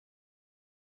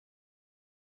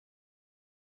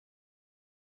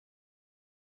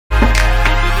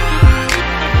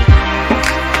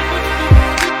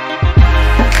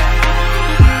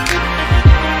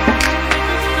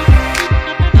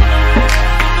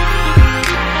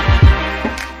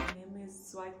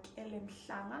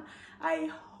Summer. I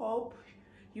hope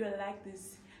you like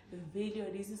this video.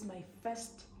 This is my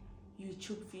first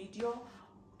YouTube video,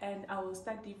 and I will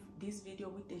start this video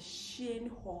with the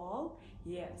shein haul.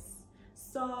 Yes,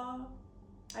 so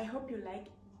I hope you like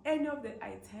any of the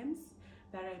items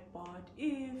that I bought.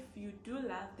 If you do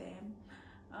love them,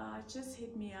 just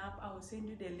hit me up. I will send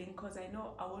you the link, because I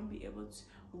know I won't be able to,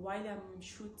 while I'm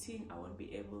shooting, I won't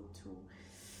be able to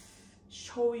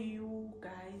show you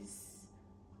guys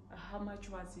how much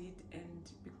was it,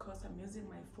 and because I'm using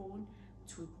my phone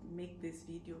to make this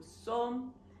video,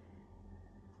 so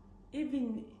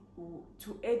even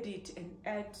to edit and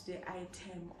add the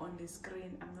item on the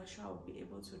screen, I'm not sure I'll be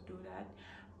able to do that.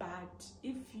 But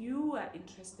if you are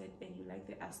interested and you like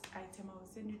the item, I will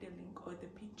send you the link or the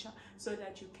picture so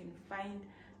that you can find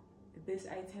this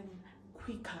item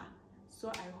quicker. So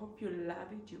I hope you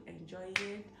love it, you enjoy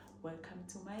it. Welcome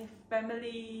to my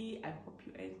family. I hope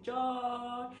you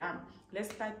enjoy. Let's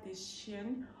start this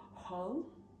shein haul.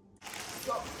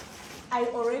 So I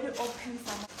already opened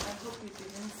some. I hope you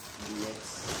didn't see it.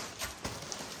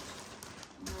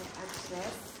 My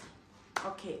address.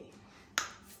 Okay.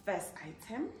 First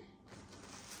item,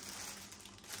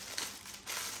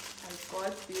 I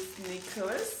got this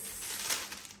necklace.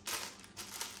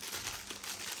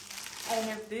 I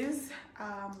have this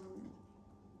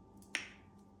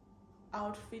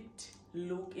outfit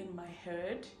look in my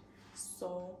head,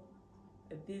 so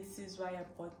this is why I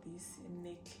bought this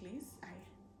necklace.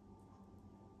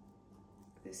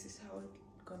 This is how it's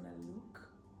gonna look.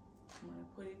 I'm gonna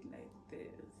put it like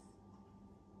this.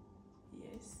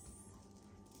 Yes.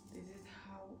 This is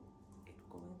how it's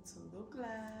going to look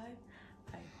like.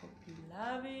 I hope you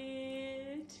love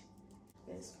it.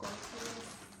 Let's go to the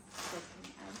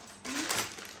second item.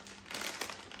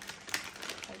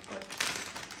 I got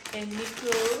a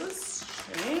necklace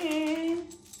chain.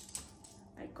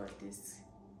 I got this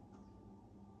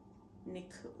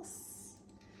necklace.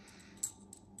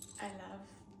 I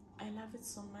love it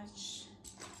so much.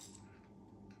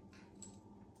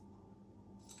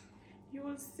 You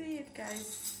will see it,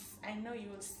 guys. I know you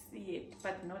will see it,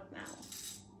 but not now.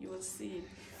 You will see it.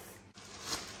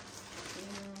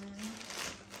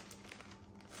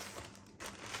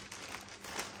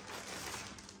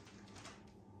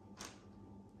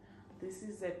 This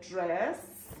is a dress.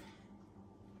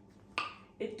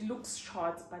 It looks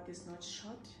short, but it's not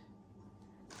short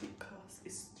because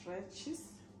it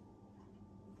stretches.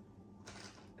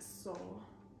 So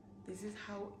this is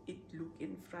how it look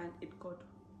in front. It got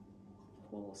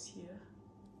holes here.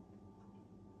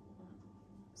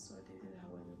 So this is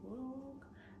how it look.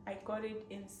 I got it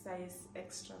in size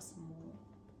extra small.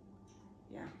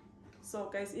 Yeah, so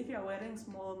guys, if you're wearing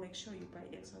small, make sure you buy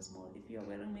extra small. If you're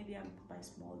wearing medium, buy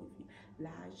small. If you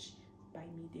large, buy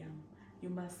medium. You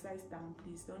must size down,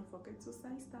 please. Don't forget to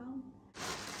size down.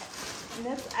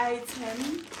 Next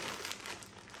item,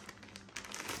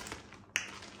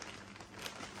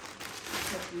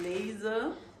 a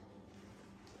blazer.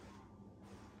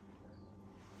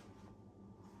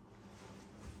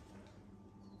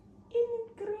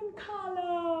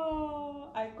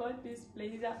 I got this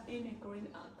blazer in a green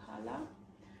color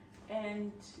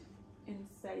and in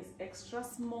size extra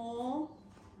small.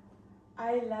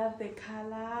 I love the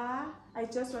color. I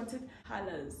just wanted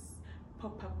colors,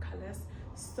 pop-up colors.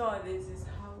 So this is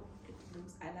how it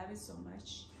looks. I love it so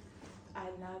much. I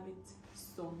love it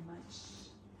so much.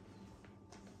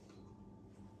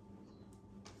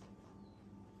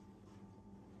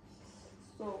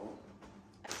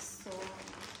 So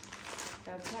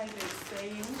that's why they're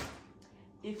saying,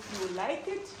 if you like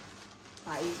it,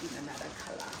 buy it in another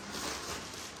color.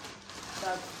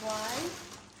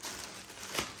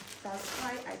 That's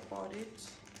why I bought it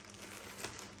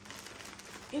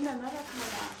in another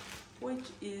color, which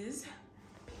is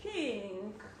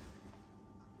pink.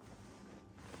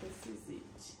 This is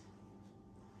it.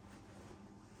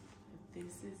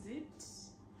 This is it.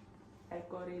 I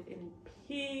got it in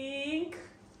pink.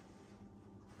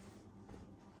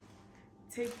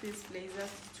 Take this blazer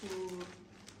to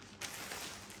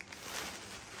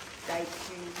dye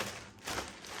clean,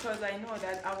 because I know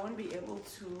that I won't be able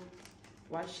to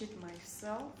wash it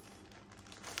myself,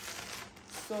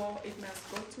 so it must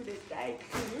go to the dye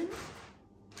clean.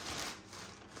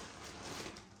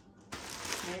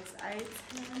 Next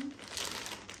item,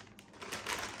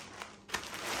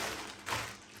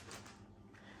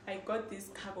 I got these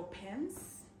cargo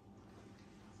pants.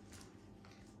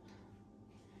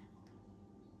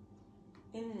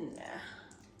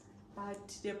 But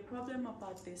the problem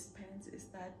about these pants is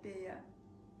that they are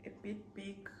a bit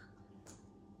big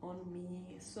on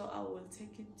me, so I will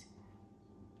take it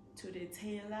to the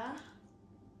tailor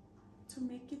to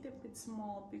make it a bit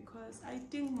small, because I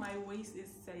think my waist is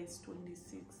size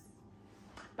 26,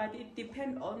 but it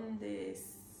depends on the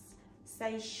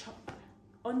size shop,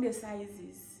 on the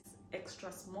sizes.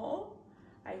 Extra small.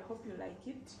 I hope you like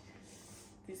it.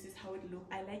 This is how it looks.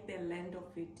 I like the length of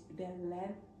it. The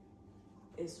length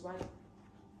is what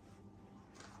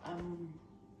I'm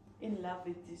in love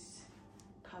with. This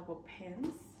cargo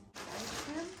pants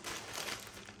item.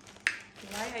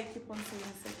 Why I keep on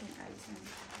saying second item?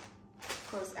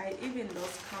 Because I even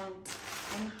lost count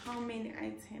on how many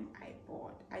items I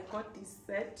bought. I got this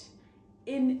set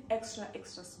in extra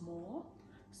small,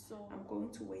 so I'm going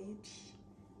to wear it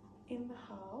in the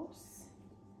house.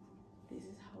 This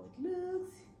is how it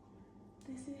looks.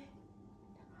 This is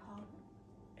how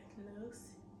it looks.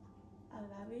 I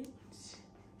love it.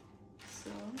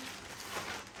 So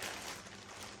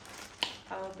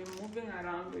I'll be moving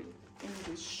around with in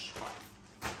this short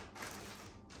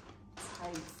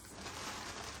tights.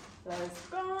 Let's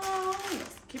go.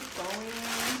 Let's keep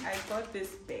going. I got this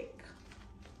bag.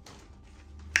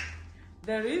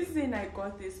 The reason I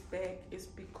got this bag is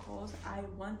because I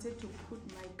wanted to put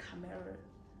my camera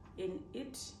in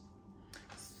it.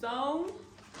 So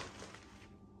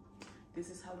this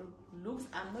is how it looks.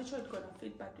 I'm not sure it's gonna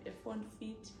fit, but a phone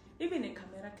fit, even a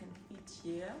camera can fit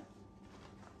here.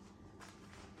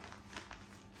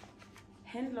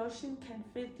 Hand lotion can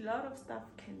fit, a lot of stuff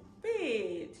can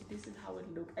fit. This is how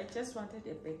it looks. I just wanted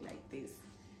a bag like this.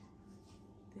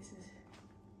 This is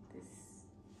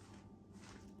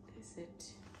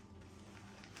it.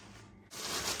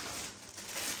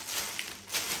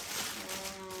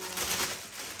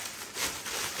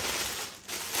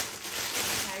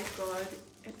 I got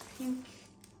a pink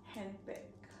handbag.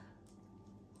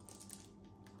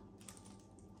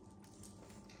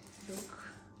 Look,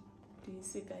 do you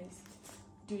see, guys?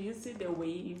 Do you see the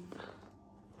wave?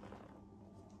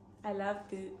 I love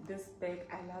this bag.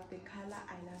 I love the color.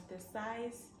 I love the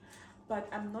size, but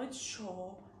I'm not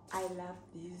sure I love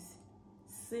this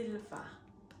silver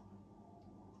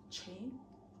chain.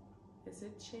 Is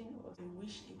it chain, or I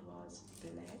wish it was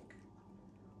black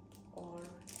or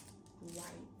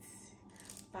white,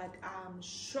 but I'm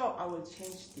sure I will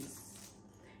change this.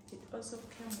 It also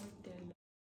came with the,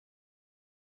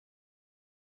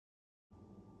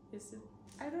 is it,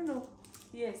 I don't know,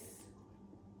 yes,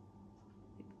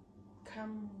 it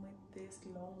come with this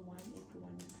long one if you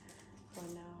want. For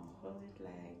now, hold it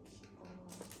like, or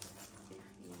if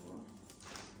you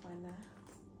wanna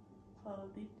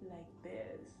hold it like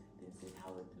this. This is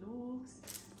how it looks.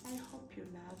 I hope you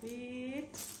love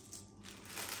it.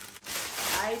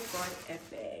 I got a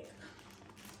bag.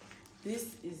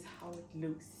 This is how it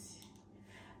looks.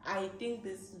 I think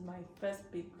this is my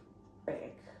first big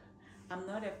bag. I'm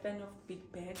not a fan of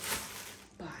big bags,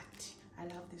 but I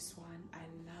love this one. I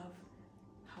love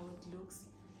how it looks.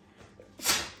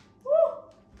 Woo!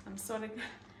 I'm sorry.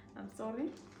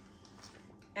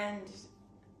 And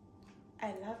I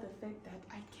love the fact that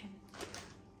I can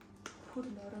put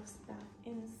a lot of stuff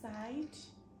inside,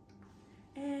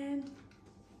 and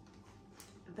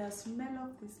the smell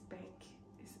of this bag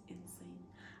is insane.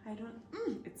 I don't,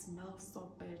 it smells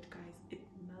so bad, guys. It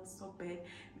smells so bad.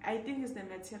 I think it's the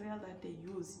material that they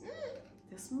use.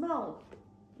 The smell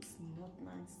is not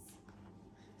nice.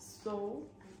 So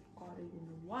I got it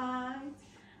in white.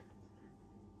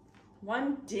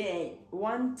 One day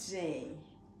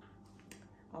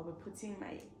I'll be putting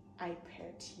my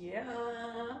iPad here.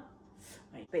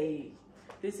 My bay.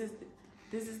 This is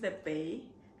the bay.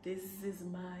 This is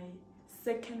my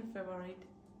second favorite,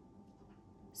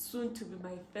 soon to be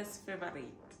my first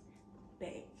favorite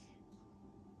bag.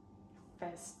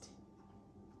 First,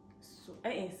 so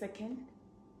second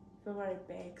favorite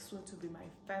bag, soon to be my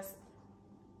first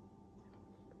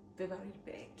favorite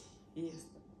bag. Yes,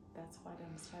 that's what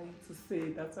I'm trying to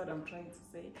say. That's what I'm trying to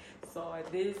say. So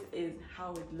this is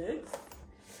how it looks.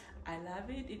 I love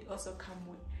it. It also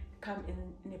come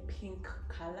in a pink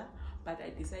color, but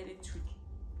I decided to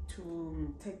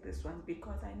take this one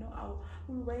because I know I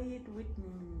will wear it with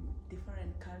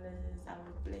different colors. I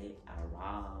will play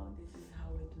around. This is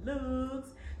how it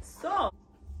looks.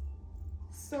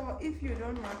 So if you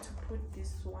don't want to put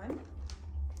this one,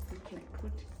 you can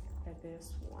put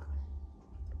this one.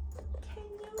 Can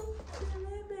you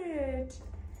believe it?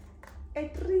 A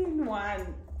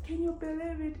 3-in-1. Can you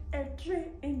believe it? A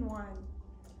 3-in-1.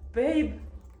 Babe,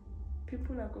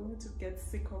 people are going to get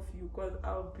sick of you because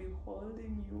I'll be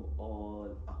holding you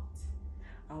all out.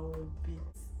 I will be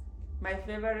my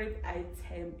favorite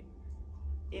item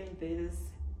in this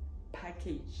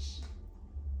package.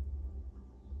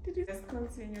 Let's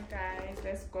continue, guys.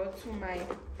 Let's go to my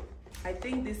I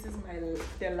think this is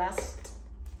the last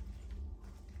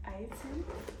item.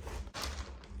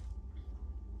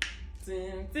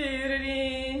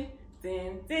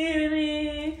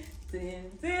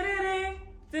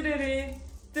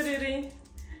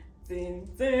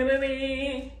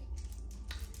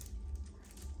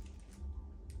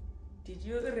 Did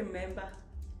you remember?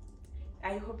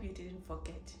 I hope you didn't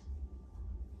forget.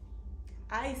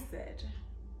 I said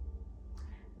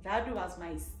that was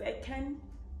my second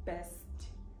best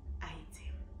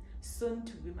item, soon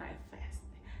to be my first.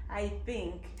 I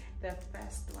think the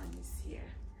first one is here.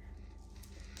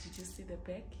 Did you see the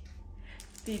back?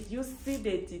 Did you see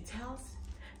the details?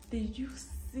 Did you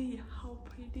see how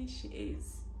pretty she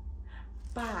is?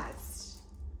 But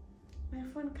my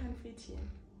phone can't fit here.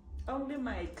 Only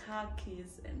my car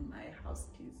keys and my house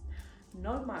keys,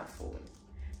 not my phone.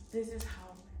 This is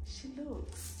how she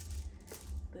looks.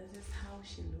 This is how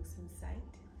she looks inside.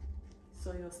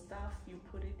 So your stuff, you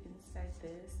put it inside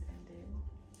this, and then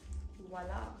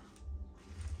voila.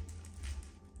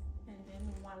 And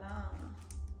then voila.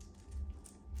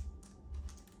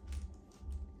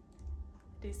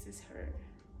 This is her.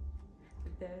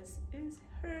 This is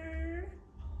her.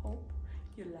 Hope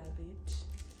you love it.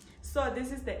 So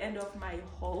this is the end of my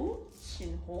haul,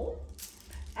 Shein haul.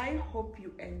 I hope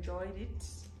you enjoyed it.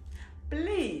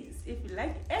 Please, if you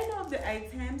like any of the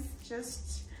items,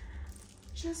 just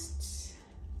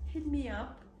hit me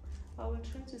up. I will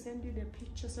try to send you the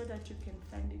picture so that you can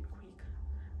find it quick.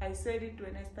 I said it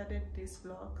when I started this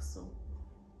vlog, so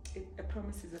a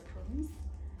promise is a promise.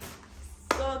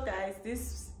 So guys,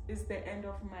 this is the end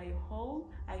of my haul.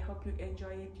 I hope you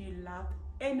enjoy it. You loved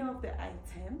any of the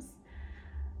items.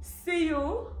 See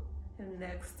you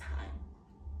next time.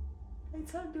 I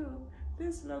told you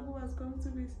this vlog was going to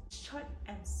be short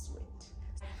and sweet.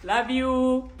 Love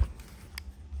you.